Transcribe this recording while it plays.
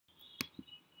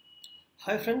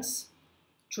Hi friends,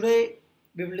 today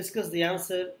we will discuss the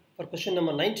answer for question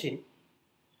number 19,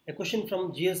 a question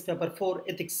from GS paper 4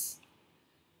 ethics.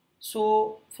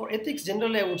 So for ethics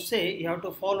generally I would say you have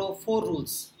to follow 4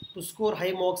 rules to score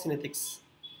high marks in ethics.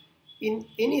 In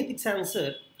any ethics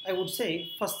answer I would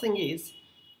say first thing is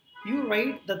you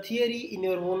write the theory in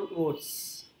your own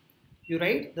words. You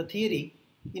write the theory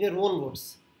in your own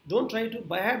words. Don't try to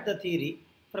buy the theory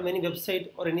from any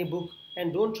website or any book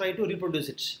and don't try to reproduce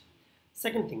it.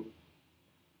 Second thing,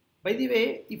 by the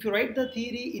way, if you write the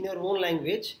theory in your own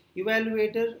language,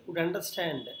 evaluator would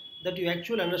understand that you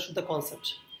actually understood the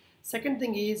concept. Second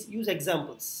thing is use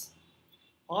examples.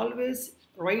 Always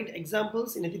write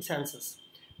examples in ethics answers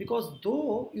because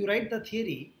though you write the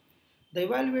theory, the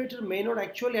evaluator may not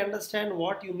actually understand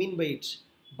what you mean by it.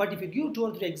 But if you give 2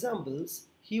 or 3 examples,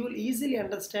 he will easily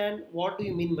understand what do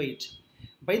you mean by it.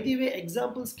 By the way,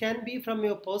 examples can be from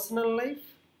your personal life,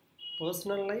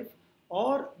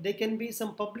 or they can be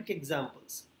some public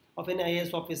examples of an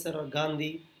IAS officer or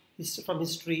Gandhi, from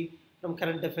history, from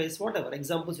current affairs, whatever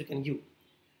examples you can give.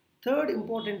 Third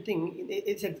important thing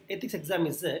in ethics exam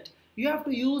is that you have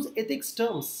to use ethics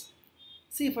terms.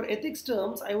 See, for ethics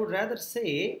terms, I would rather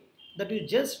say that you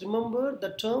just remember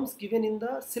the terms given in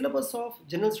the syllabus of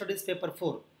General Studies paper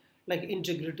 4, like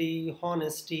integrity,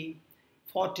 honesty,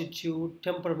 fortitude,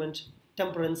 temperance.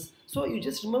 So you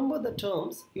just remember the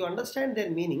terms, you understand their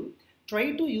meaning,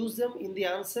 try to use them in the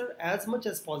answer as much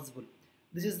as possible.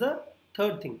 This is the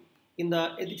third thing in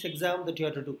the ethics exam that you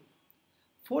have to do.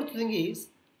 Fourth thing is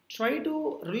try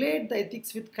to relate the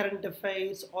ethics with current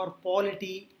affairs or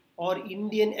polity or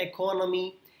Indian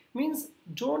economy. Means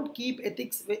don't keep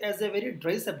ethics as a very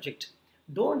dry subject.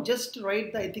 Don't just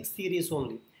write the ethics theories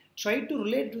only. Try to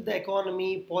relate it with the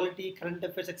economy, polity, current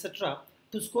affairs, etc.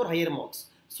 to score higher marks.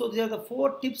 So these are the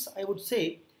 4 tips I would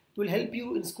say will help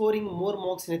you in scoring more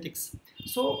marks in ethics.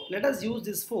 So let us use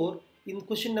these 4 in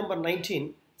question number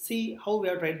 19. See how we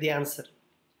have to write the answer.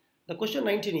 The question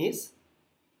 19 is,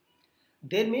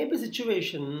 there may be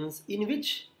situations in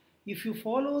which if you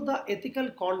follow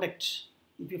ethical conduct,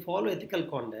 it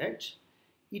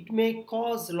may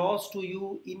cause loss to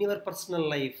you in your personal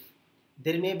life.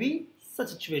 There may be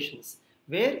such situations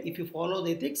where if you follow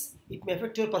the ethics, it may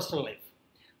affect your personal life.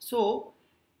 So,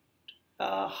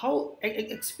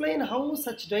 explain how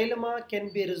such dilemma can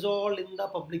be resolved in the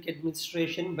public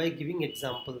administration by giving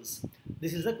examples.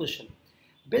 This is the question.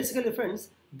 Basically,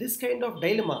 friends, this kind of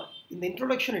dilemma in the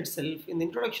introduction itself,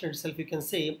 you can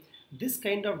say this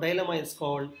kind of dilemma is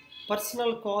called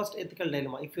personal cost ethical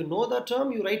dilemma. If you know the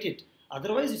term, you write it.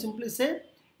 Otherwise, you simply say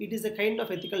it is a kind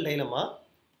of ethical dilemma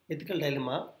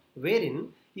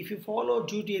wherein if you follow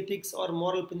duty ethics or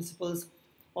moral principles,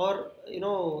 or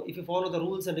if you follow the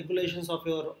rules and regulations of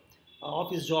your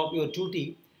office job, your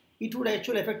duty, it would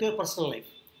actually affect your personal life.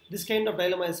 This kind of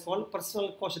dilemma is called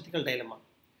personal cost ethical dilemma.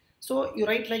 So you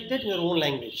write like that in your own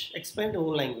language, explain in your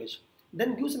own language.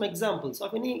 Then give some examples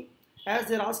of any, as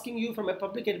they're asking you from a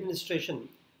public administration,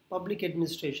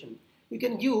 you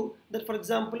can give that, for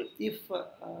example, if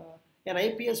an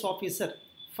IPS officer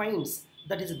finds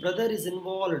that his brother is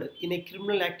involved in a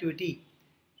criminal activity,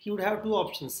 he would have 2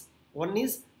 options. One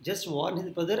is just warn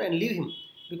his brother and leave him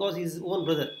because he is his own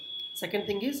brother. Second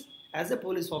thing is, as a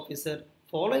police officer,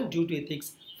 following duty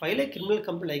ethics, file a criminal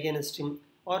complaint against him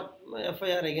or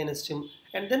FIR against him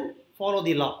and then follow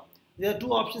the law. There are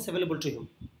 2 options available to him.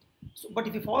 So, but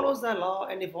if he follows the law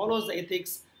and he follows the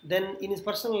ethics, then in his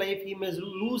personal life he may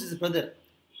lose his brother,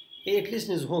 at least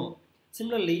in his home.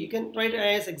 Similarly, you can write an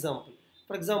IAS example.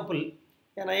 For example,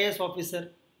 an IAS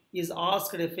officer is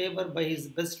asked a favor by his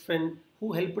best friend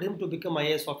who helped him to become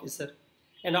IAS officer.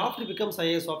 And after he becomes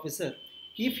IAS officer,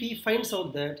 if he finds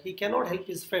out that he cannot help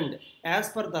his friend as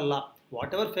per the law,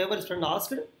 whatever favor his friend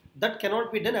asked, that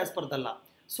cannot be done as per the law.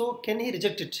 So can he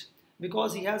reject it?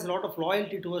 Because he has a lot of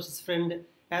loyalty towards his friend,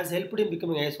 has helped him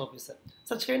becoming IAS officer.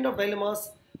 Such kind of dilemmas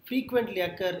frequently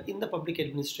occur in the public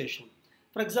administration.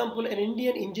 For example, an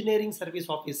Indian engineering service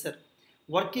officer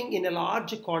working in a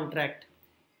large contract,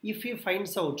 if he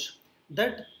finds out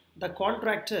that the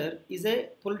contractor is a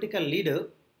political leader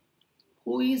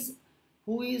who is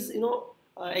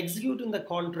executing the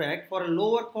contract for a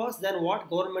lower cost than what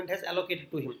government has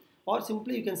allocated to him, or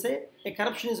simply you can say a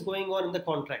corruption is going on in the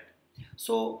contract.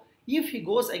 So if he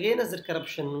goes against that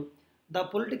corruption, the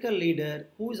political leader,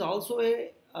 who is also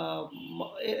a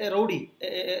rowdy,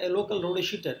 a local rowdy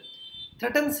shooter,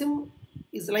 threatens him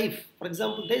his life. For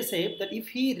example, they say that if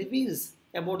he reveals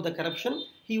about the corruption,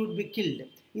 he would be killed.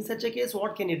 In such a case,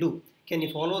 what can he do? Can he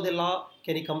follow the law?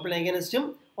 Can he complain against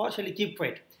him? Or shall he keep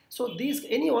quiet? So these,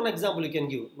 any one example you can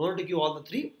give. No need to give all the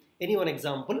 3. any one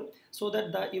example, so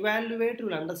that the evaluator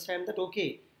will understand that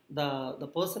okay, the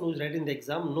person who is writing the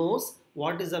exam knows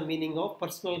what is the meaning of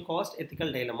personal cost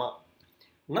ethical dilemma.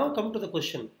 Now come to the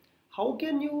question, how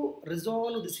can you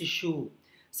resolve this issue?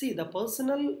 See, the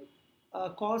personal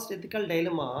cost ethical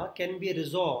dilemma can be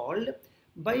resolved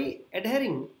by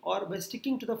adhering or by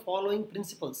sticking to the following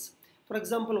principles. For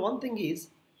example, one thing is,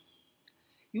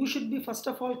 you should be first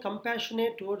of all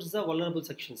compassionate towards the vulnerable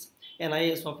sections. An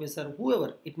IAS officer,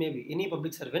 whoever it may be, any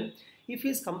public servant, if he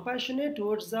is compassionate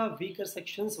towards the weaker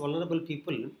sections, vulnerable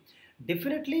people,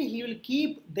 definitely he will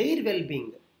keep their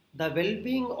well-being. The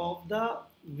well-being of the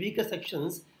weaker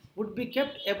sections would be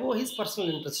kept above his personal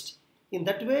interest. In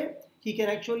that way, he can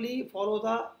actually follow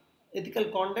the ethical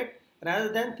conduct rather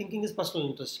than thinking his personal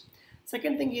interest.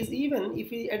 Second thing is, even if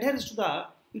he adheres to the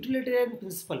utilitarian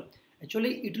principle,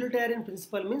 actually utilitarian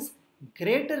principle means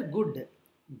greater good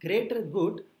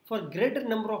for greater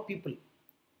number of people.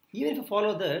 Even if you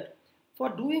follow that, for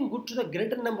doing good to the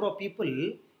greater number of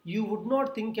people, you would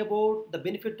not think about the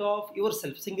benefit of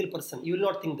yourself, single person. You will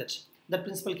not think that. That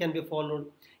principle can be followed.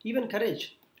 Even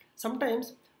courage.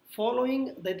 Sometimes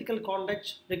following the ethical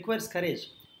conduct requires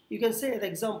courage. You can say the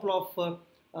example of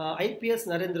IPS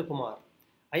Narendra Kumar.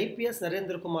 IPS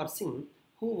Narendra Kumar Singh,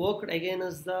 who worked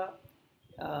against the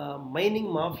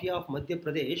mining mafia of Madhya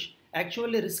Pradesh,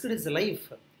 actually risked his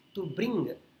life to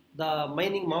bring the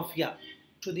mining mafia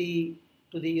to the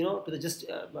to the just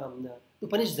to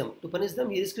punish them. To punish them,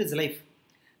 he risked his life.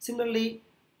 Similarly,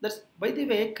 that's, by the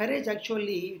way, courage,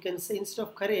 actually you can say, instead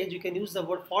of courage you can use the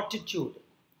word fortitude.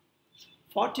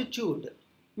 Fortitude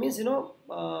means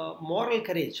moral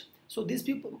courage. So these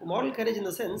people, moral courage in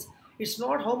the sense, it's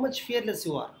not how much fearless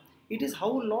you are. It is how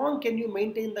long can you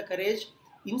maintain the courage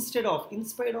in spite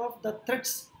of the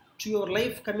threats to your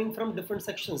life coming from different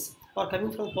sections or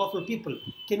coming from powerful people.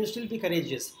 Can you still be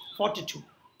courageous? Fortitude.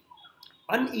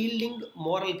 Unyielding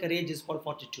moral courage is called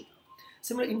fortitude.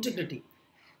 Similar, integrity.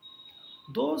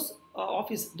 Those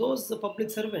public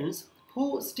servants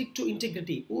who stick to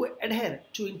integrity, who adhere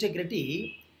to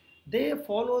integrity, they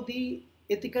follow the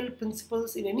ethical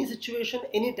principles in any situation,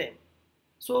 anytime.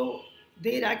 So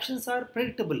their actions are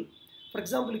predictable. For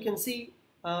example, you can see,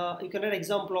 you can write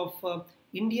example of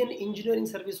Indian Engineering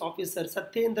Service officer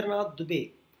Satyendranath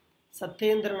Dubey.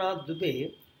 Satyendranath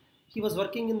Dubey, he was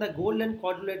working in the Golden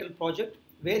Quadrilateral project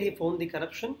where he found the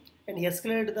corruption, and he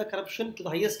escalated the corruption to the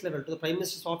highest level, to the Prime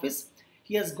Minister's office.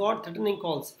 He has got threatening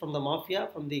calls from the mafia,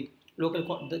 from the local,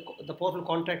 the powerful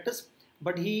contractors,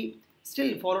 but he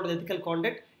still followed the ethical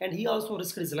conduct, and he also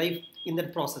risked his life in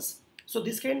that process. So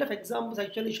this kind of examples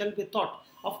actually shall be taught.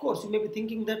 Of course, you may be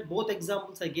thinking that both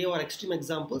examples I gave are extreme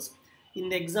examples. In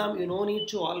the exam, you no need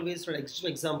to always write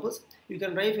extreme examples. You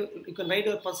can write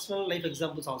your personal life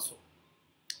examples also.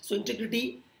 So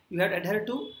integrity you have to adhere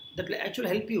to, that will actually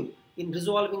help you in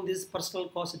resolving this personal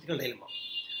cost ethical dilemma.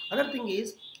 Other thing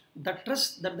is the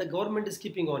trust that the government is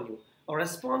keeping on you, or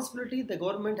responsibility the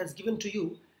government has given to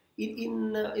you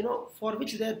for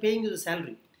which they are paying you the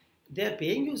salary. They are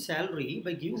paying you salary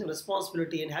by giving some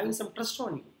responsibility and having some trust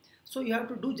on you. So you have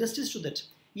to do justice to that.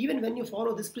 Even when you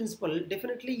follow this principle,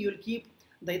 definitely you will keep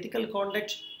the ethical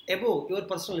conduct above your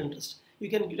personal interest. You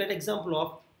can get an example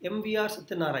of MVR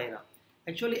Satyanarayana.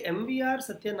 Actually, MVR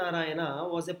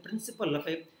Satyanarayana was a principal of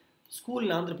a school in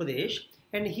Andhra Pradesh,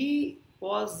 and he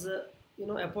was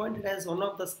appointed as one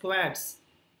of the squads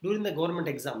during the government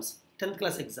exams, 10th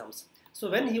class exams. So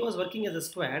when he was working as a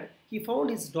squad, he found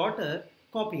his daughter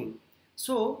copying.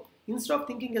 So instead of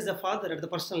thinking as a father at the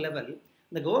personal level,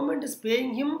 the government is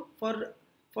paying him for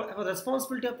the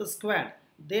responsibility of the squad.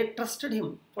 They trusted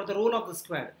him for the role of the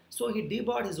squad. So he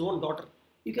debarred his own daughter.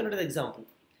 You can note the example.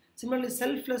 Similarly,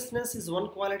 selflessness is one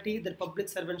quality that public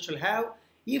servants shall have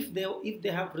if they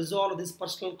have resolved this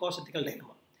personal cost ethical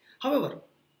dilemma. However,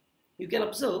 you can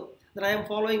observe that I am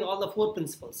following all the 4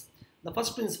 principles. The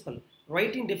first principle,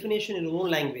 writing definition in your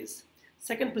own language.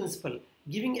 Second principle,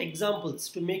 giving examples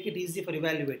to make it easy for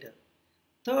evaluator.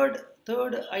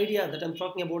 Third idea that I'm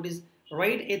talking about is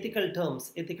write ethical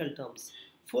terms.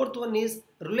 Fourth one is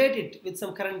relate it with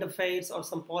some current affairs or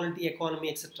some polity,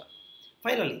 economy, etc.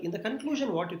 Finally, in the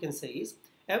conclusion, what you can say is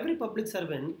every public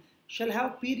servant shall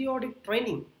have periodic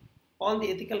training on the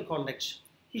ethical conduct.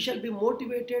 He shall be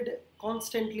motivated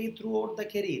constantly throughout the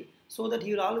career so that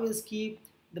he will always keep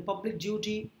the public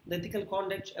duty, the ethical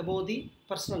conduct above the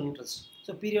personal interest.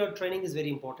 So periodic training is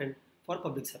very important for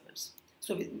public servants.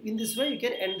 So in this way, you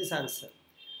can end this answer.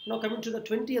 Now coming to the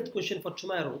 20th question for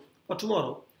tomorrow.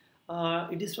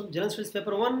 It is from General Studies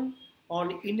Paper 1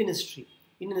 on Indian history,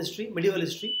 medieval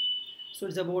history. So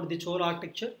it's about the Chola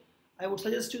architecture. I would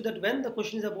suggest you that when the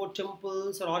question is about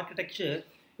temples or architecture,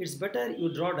 it's better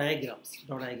you draw diagrams.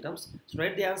 So write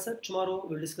the answer. Tomorrow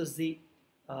we'll discuss the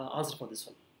answer for this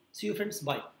one. See you friends.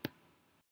 Bye.